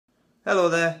Hello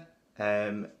there,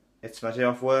 it's my day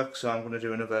off work, so I'm going to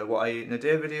do another what I eat in a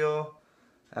day video.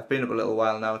 I've been up a little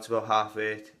while now, it's about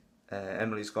 8:30,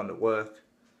 Emily's gone to work,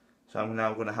 so I'm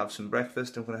now going to have some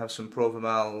breakfast. I'm going to have some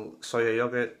Provimal soya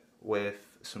yogurt with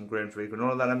some grain-free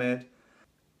granola that I made.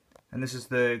 And this is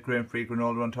the grain-free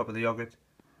granola on top of the yogurt.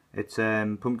 It's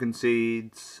pumpkin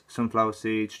seeds, sunflower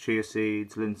seeds, chia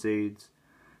seeds, linseeds,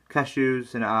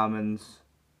 cashews and almonds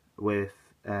with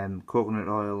coconut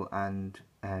oil and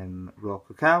raw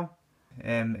cacao.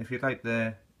 If you'd like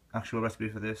the actual recipe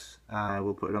for this, I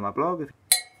will put it on my blog.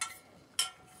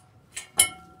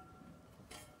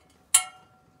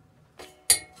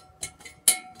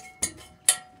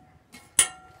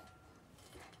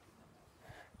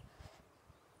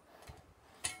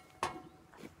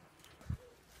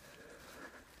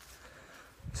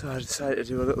 So I decided to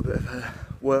do a little bit of a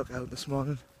workout this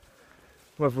morning.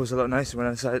 Weather was a lot nicer when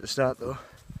I decided to start though.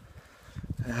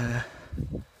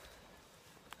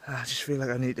 I just feel like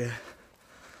I need to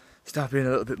start being a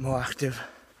little bit more active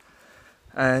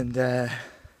and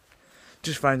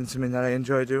just finding something that I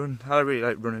enjoy doing. I really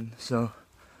like running, so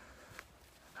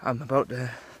I'm about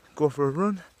to go for a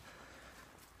run.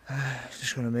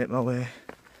 Just going to make my way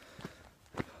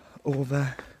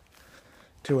over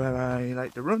to where I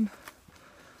like to run.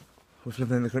 We've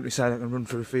lived in the countryside, I can run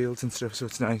through fields and stuff, so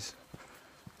it's nice.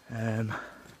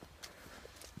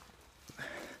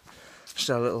 Just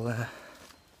had a little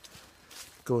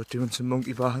go doing some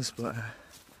monkey bars, but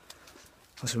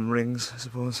or some rings I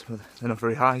suppose, but they're not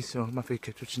very high, so my feet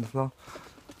keep touching the floor.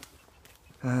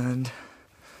 And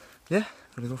yeah,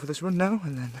 I'm gonna go for this run now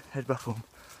and then head back home.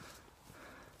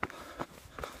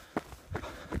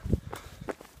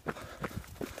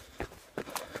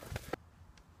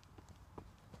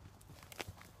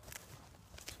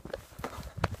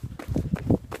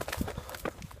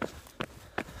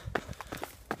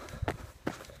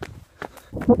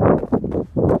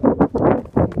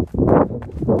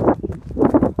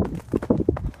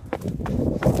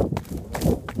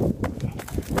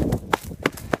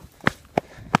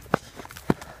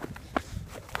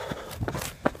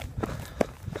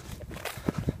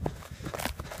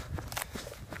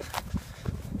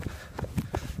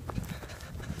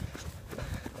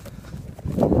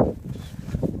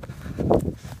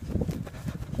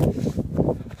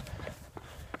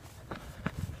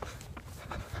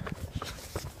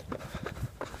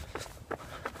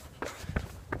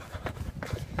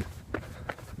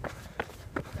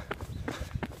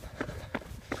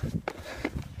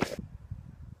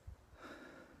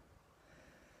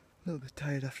 A little bit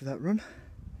tired after that run.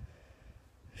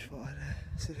 Just thought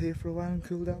I'd sit here for a while and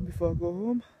cool down before I go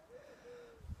home.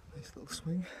 Nice little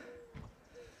swing.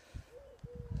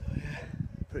 So yeah,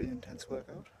 pretty intense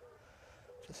workout.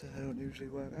 Just as I don't usually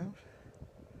work out.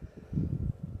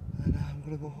 And I'm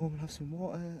gonna go home and have some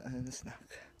water and a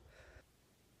snack.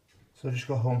 So I just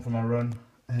got home from my run.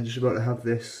 I'm just about to have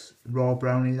this raw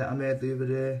brownie that I made the other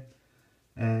day.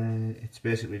 It's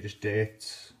basically just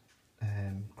dates,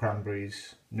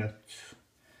 cranberries, nuts,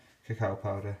 cacao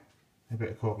powder, a bit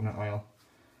of coconut oil.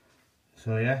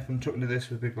 So yeah, I'm tucking to this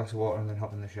with a big glass of water and then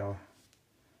hop in the shower.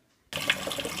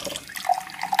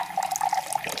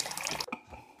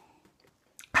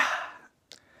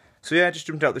 So yeah, I just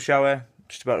jumped out the shower,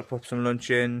 just about to put some lunch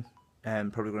in.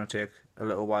 Probably going to take a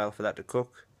little while for that to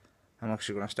cook. I'm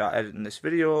actually going to start editing this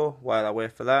video while I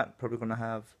wait for that. Probably going to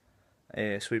have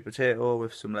a sweet potato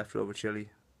with some leftover chilli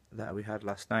that we had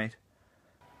last night.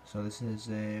 So this is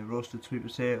a roasted sweet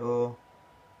potato.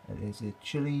 It is a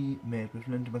chilli made with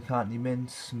Linda McCartney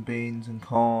mince, some beans and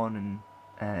corn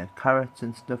and carrots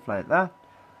and stuff like that.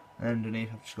 And underneath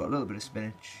I've just got a little bit of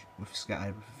spinach with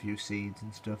scattered with a few seeds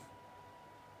and stuff.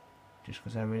 Just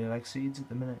because I really like seeds at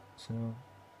the minute, so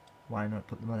why not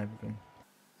put them on everything.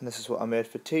 And this is what I made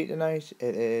for tea tonight.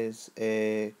 It is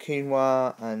a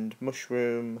quinoa and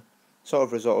mushroom sort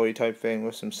of risotto type thing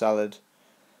with some salad.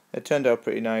 It turned out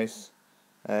pretty nice.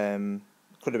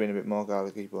 Could have been a bit more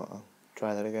garlicky, but I'll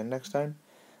try that again next time.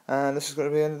 And this is going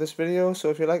to be the end of this video,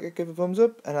 so if you like it, give a thumbs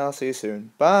up, and I'll see you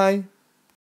soon. Bye!